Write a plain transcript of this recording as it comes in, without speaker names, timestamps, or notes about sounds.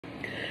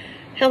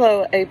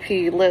Hello, AP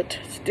Lit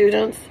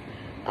students.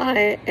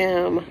 I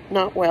am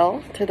not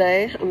well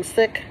today. I'm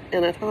sick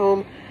and at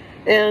home,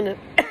 and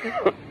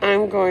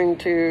I'm going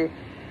to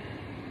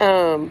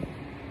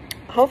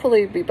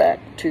hopefully be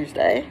back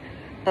Tuesday.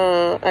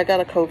 I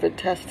got a COVID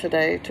test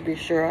today to be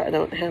sure I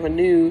don't have a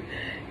new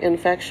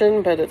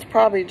infection, but it's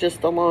probably just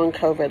the long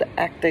COVID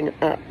acting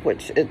up,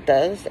 which it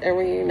does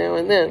every now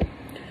and then.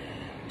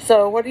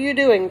 So what are you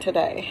doing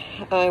today?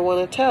 I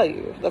want to tell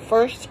you, the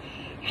first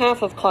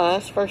half of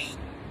class, first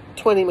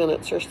 20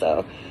 minutes or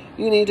so,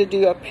 you need to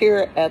do a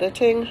peer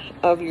editing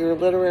of your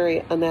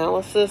literary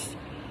analysis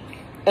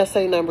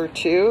essay number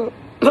 2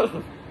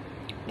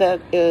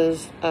 that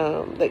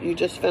you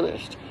just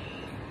finished.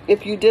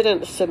 If you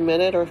didn't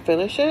submit it or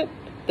finish it,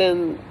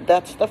 then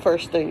that's the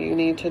first thing you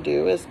need to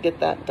do, is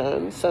get that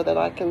done so that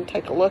I can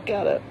take a look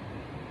at it.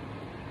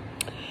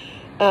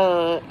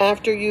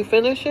 After you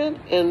finish it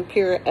and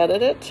peer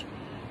edit it,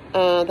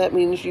 that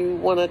means you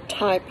want to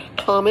type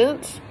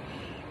comments.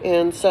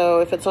 And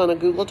so if it's on a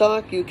Google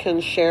Doc, you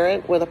can share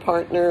it with a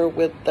partner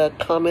with the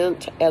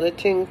comment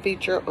editing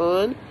feature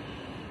on.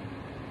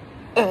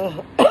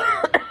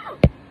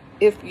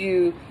 If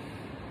you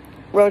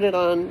wrote it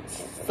on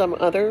some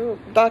other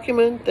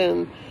document,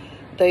 then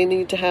they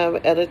need to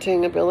have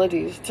editing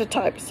abilities to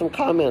type some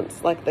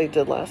comments like they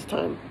did last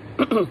time.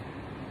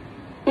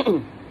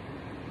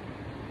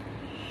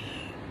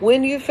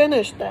 When you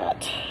finish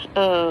that,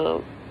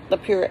 the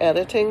peer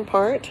editing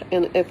part,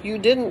 and if you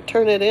didn't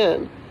turn it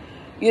in,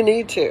 you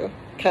need to,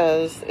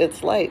 because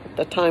it's late.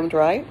 The timed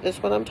right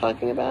is what I'm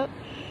talking about.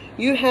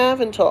 You have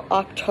until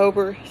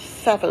October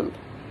 7th.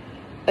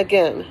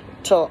 Again,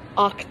 till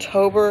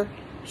October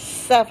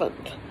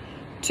 7th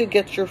to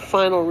get your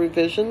final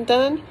revision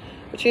done,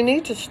 but you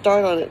need to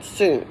start on it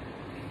soon.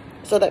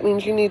 So that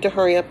means you need to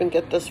hurry up and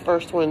get this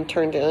first one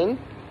turned in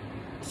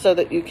so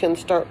that you can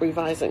start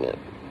revising it.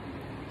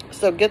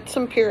 So get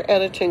some peer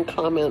editing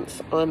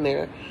comments on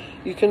there.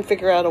 You can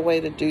figure out a way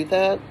to do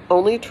that.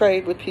 Only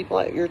trade with people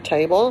at your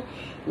table,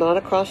 not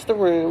across the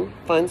room.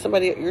 Find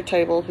somebody at your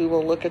table who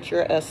will look at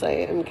your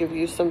essay and give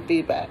you some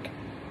feedback.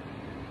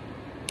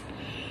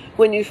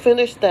 When you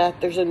finish that,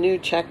 there's a new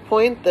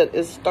checkpoint that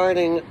is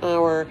starting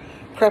our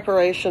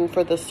preparation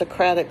for the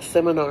Socratic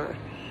seminar.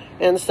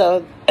 And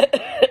so,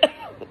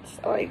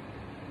 sorry.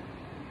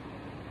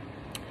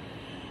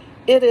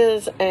 It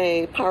is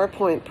a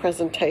PowerPoint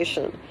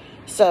presentation.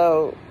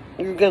 So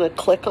you're going to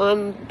click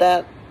on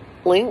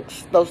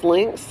those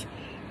links,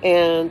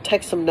 and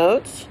take some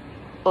notes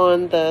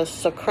on the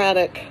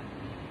Socratic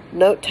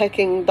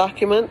note-taking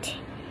document.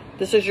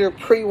 This is your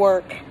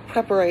pre-work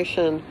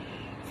preparation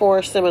for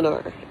a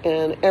seminar,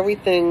 and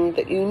everything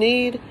that you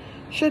need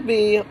should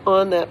be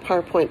on that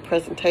PowerPoint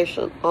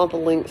presentation, all the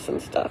links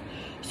and stuff.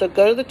 So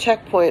go to the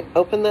checkpoint,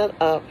 open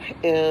that up,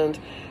 and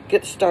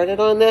get started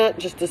on that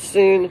just as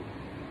soon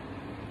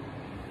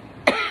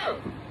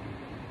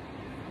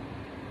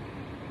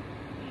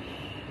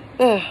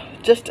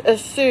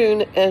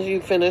as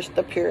you finish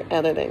the peer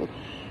editing.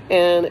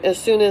 And as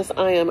soon as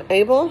I am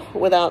able,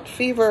 without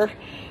fever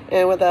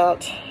and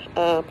without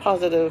a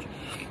positive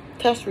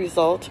test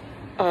result,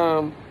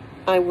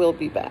 I will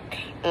be back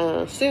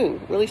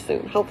soon, really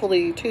soon,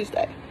 hopefully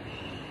Tuesday.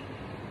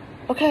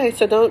 Okay,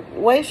 so don't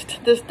waste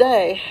this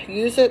day.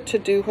 Use it to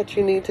do what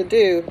you need to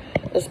do,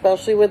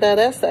 especially with that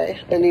essay.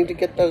 I need to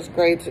get those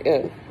grades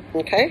in,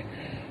 okay?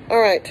 All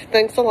right,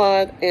 thanks a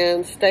lot,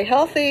 and stay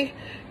healthy.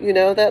 You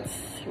know that's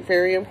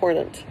very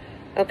important.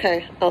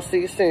 Okay, I'll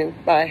see you soon.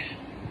 Bye.